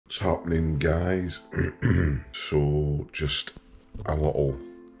What's happening, guys? So just a little,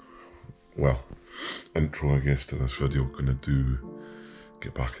 well, intro I guess to this video. Gonna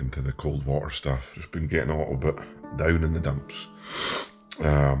get back into the cold water stuff. Just been getting a little bit down in the dumps.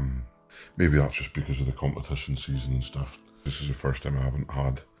 Maybe that's just because of the competition season and stuff. This is the first time I haven't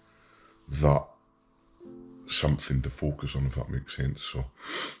had that something to focus on, if that makes sense. So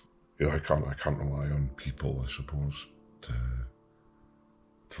yeah, I can't rely on people, I suppose,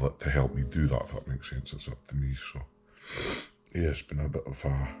 to help me do that, if that makes sense. It's up to me. So yeah, it's been a bit of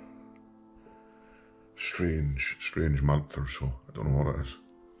a strange month or so. I don't know what it is.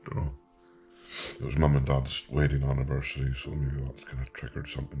 Don't know. It was Mum and Dad's wedding anniversary, so maybe that's kind of triggered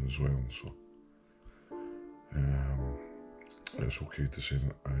something as well. So it's okay to say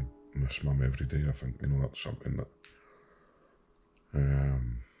that I miss Mum every day. I think, you know, that's something that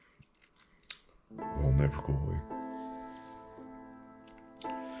will never go away.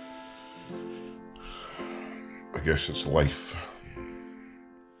 I guess it's life.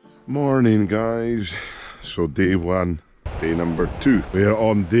 Morning, guys. So day one, day number 2. We are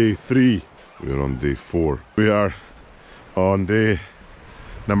on day 3. We are on day 4. We are on day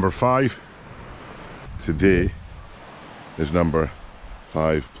number 5. Today is number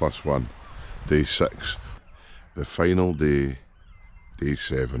 5 plus 1. Day 6. The final day, day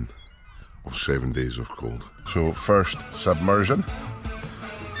 7 of 7 days of cold. So first submersion.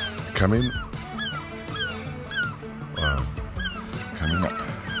 Coming. Wow. Coming up.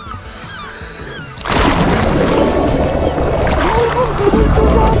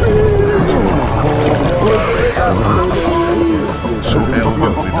 So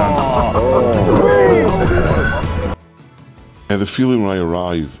elegantly done. The feeling when I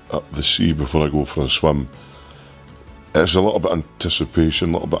arrive at the sea before I go for a swim, it's a little bit anticipation,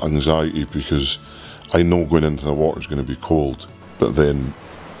 a little bit anxiety, because I know going into the water is going to be cold, but then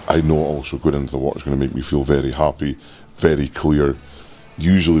I know also going into the water is going to make me feel very happy, very clear,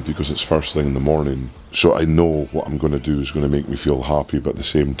 usually because it's first thing in the morning. So I know what I'm going to do is going to make me feel happy, but at the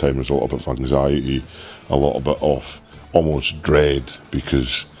same time there's a little bit of anxiety, a little bit of almost dread,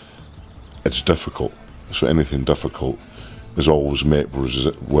 because it's difficult. So anything difficult is always met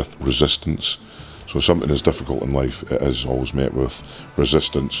with resistance. So if something is difficult in life, it is always met with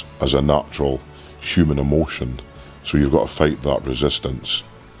resistance as a natural human emotion. So you've got to fight that resistance.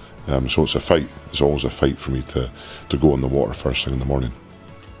 So it's a fight. It's always a fight for me to go in the water first thing in the morning.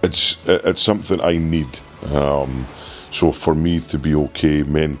 It's something I need. So for me to be okay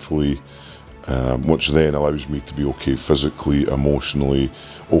mentally, which then allows me to be okay physically, emotionally,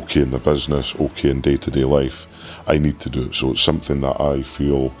 okay in the business, okay in day-to-day life, I need to do it. So it's something that I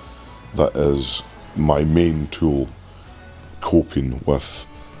feel that is my main tool coping with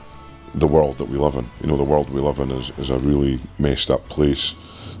the world that we live in. You know, the world we live in is a really messed up place.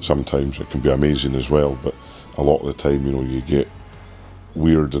 Sometimes it can be amazing as well, but a lot of the time, you know, you get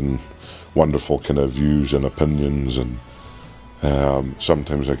weird and wonderful kind of views and opinions, and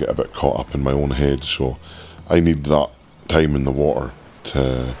sometimes I get a bit caught up in my own head. So I need that time in the water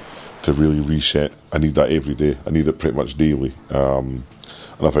to really reset. I need that every day. I need it pretty much daily. And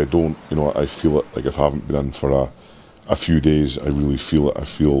if I don't, you know, I feel it. Like if I haven't been in for a few days, I really feel it. I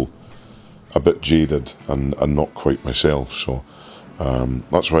feel a bit jaded and not quite myself. So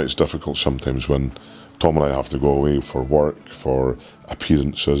that's why it's difficult sometimes when Tom and I have to go away for work, for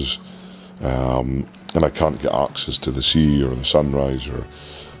appearances, and I can't get access to the sea or the sunrise or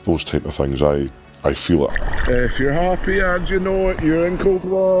those type of things. I feel it. If you're happy and you know it, you're in cold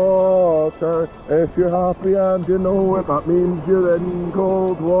water. If you're happy and you know it, that means you're in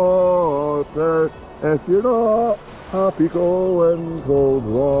cold water. If you're not happy, go in cold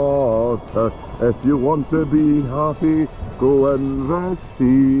water. If you want to be happy, go in the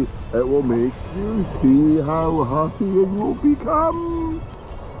sea. It will make you see how happy you will become.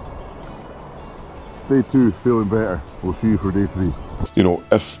 Day 2, feeling better. We'll see you for day 3. You know,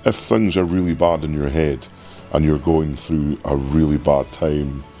 if things are really bad in your head and you're going through a really bad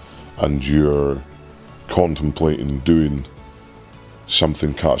time and you're contemplating doing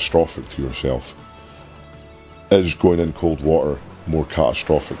something catastrophic to yourself, is going in cold water more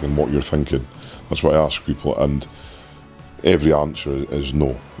catastrophic than what you're thinking? That's what I ask people, and every answer is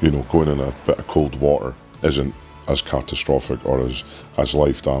no. You know, going in a bit of cold water isn't as catastrophic or as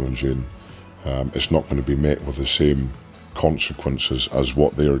life damaging. It's not going to be met with the same consequences as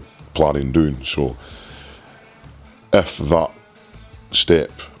what they're planning doing. So if that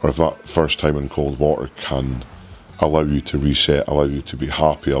step, or if that first time in cold water can allow you to reset, allow you to be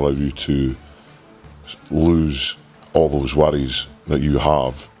happy, allow you to lose all those worries that you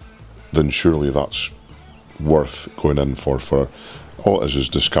have, then surely that's worth going in for all it is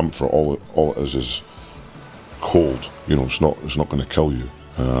discomfort. All it is cold. You know, it's not going to kill you.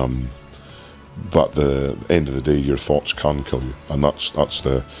 But at the end of the day, your thoughts can kill you, and that's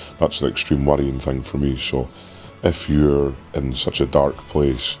the extreme worrying thing for me. So, if you're in such a dark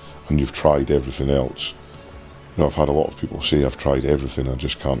place and you've tried everything else, you know, I've had a lot of people say, I've tried everything, I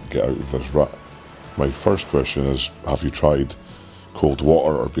just can't get out of this rut. My first question is, have you tried cold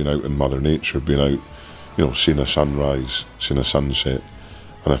water or been out in Mother Nature, been out, you know, seen a sunrise, seen a sunset?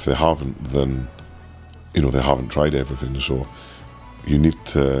 And if they haven't, then, you know, they haven't tried everything. So you need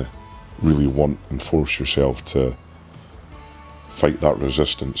to really want and force yourself to fight that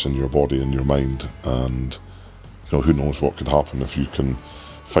resistance in your body and your mind. And, you know, who knows what could happen if you can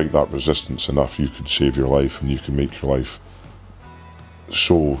fight that resistance enough. You could save your life, and you can make your life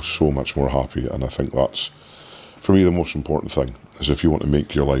so much more happy. And I think that's, for me, the most important thing, is if you want to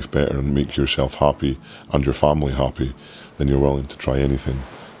make your life better and make yourself happy and your family happy, then you're willing to try anything.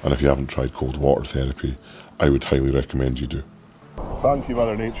 And if you haven't tried cold water therapy, I would highly recommend you do. Thank you,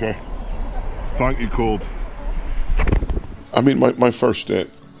 Mother Nature. Thank you, cold. I mean, my first step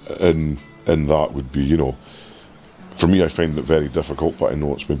in that would be, you know, for me, I find it very difficult, but I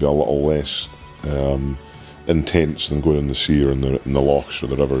know it's maybe a little less intense than going in the sea or in the lochs or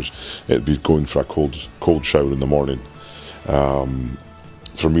the rivers. It'd be going for a cold shower in the morning.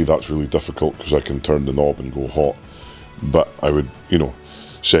 For me, that's really difficult because I can turn the knob and go hot. But I would, you know,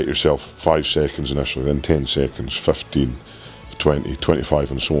 set yourself 5 seconds initially, then 10 seconds, 15, 20, 25,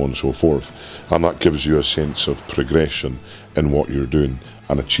 and so on and so forth. And that gives you a sense of progression in what you're doing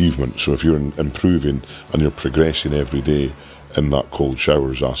and achievement. So if you're improving and you're progressing every day in that cold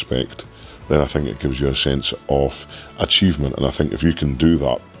showers aspect, then I think it gives you a sense of achievement. And I think if you can do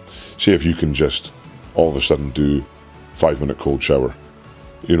that, say if you can just all of a sudden do 5-minute cold shower,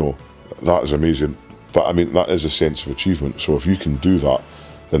 you know, that is amazing. But I mean, that is a sense of achievement. So if you can do that,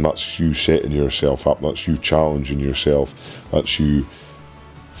 then that's you setting yourself up, that's you challenging yourself, that's you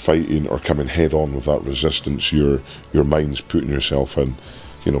fighting or coming head on with that resistance your mind's putting yourself in.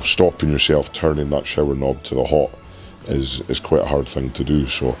 You know, stopping yourself turning that shower knob to the hot is quite a hard thing to do.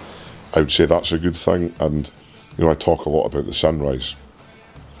 So I would say that's a good thing. And, you know, I talk a lot about the sunrise.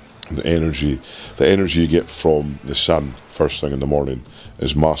 The energy you get from the sun first thing in the morning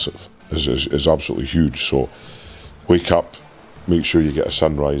is massive, is absolutely huge. So wake up, make sure you get a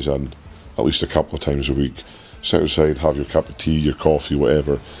sunrise in at least a couple of times a week. Sit outside, have your cup of tea, your coffee,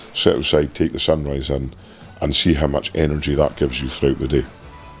 whatever. Sit outside, take the sunrise in, and see how much energy that gives you throughout the day.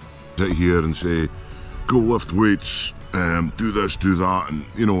 Sit here and say, go lift weights, do this, do that, and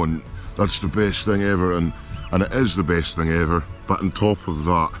you know, and that's the best thing ever, and it is the best thing ever. But on top of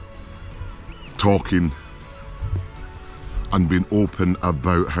that, talking and being open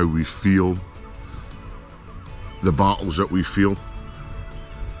about how we feel, the battles that we feel,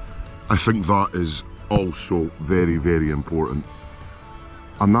 I think that is also very, very important.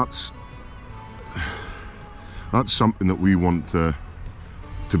 And that's something that we want to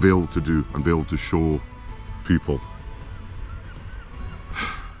be able to do and be able to show people.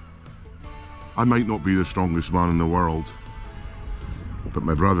 I might not be the strongest man in the world, but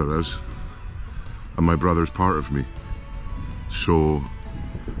my brother is, and my brother's part of me. So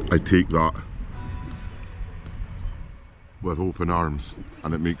I take that with open arms,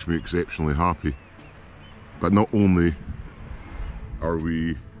 and it makes me exceptionally happy. But not only are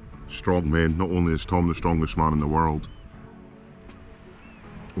we strong men, not only is Tom the strongest man in the world,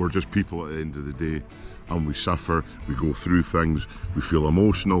 we're just people at the end of the day, and we suffer, we go through things, we feel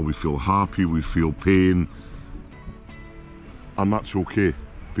emotional, we feel happy, we feel pain, and that's okay,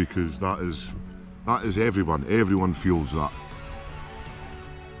 because that is everyone feels that.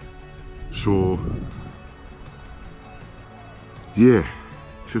 So yeah,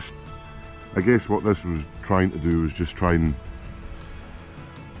 just, I guess what this was trying to do was just try and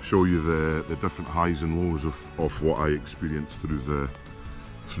show you the different highs and lows of what I experienced through the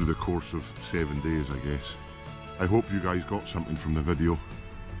course of 7 days, I guess. I hope you guys got something from the video.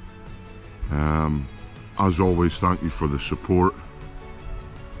 As always, thank you for the support.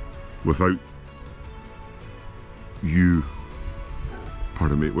 Without you,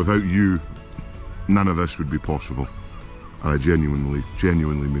 without you, none of this would be possible. And I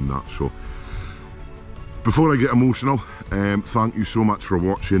genuinely mean that. So before I get emotional, thank you so much for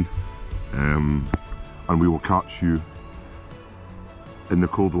watching, and we will catch you in the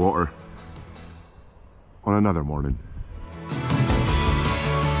cold water on another morning.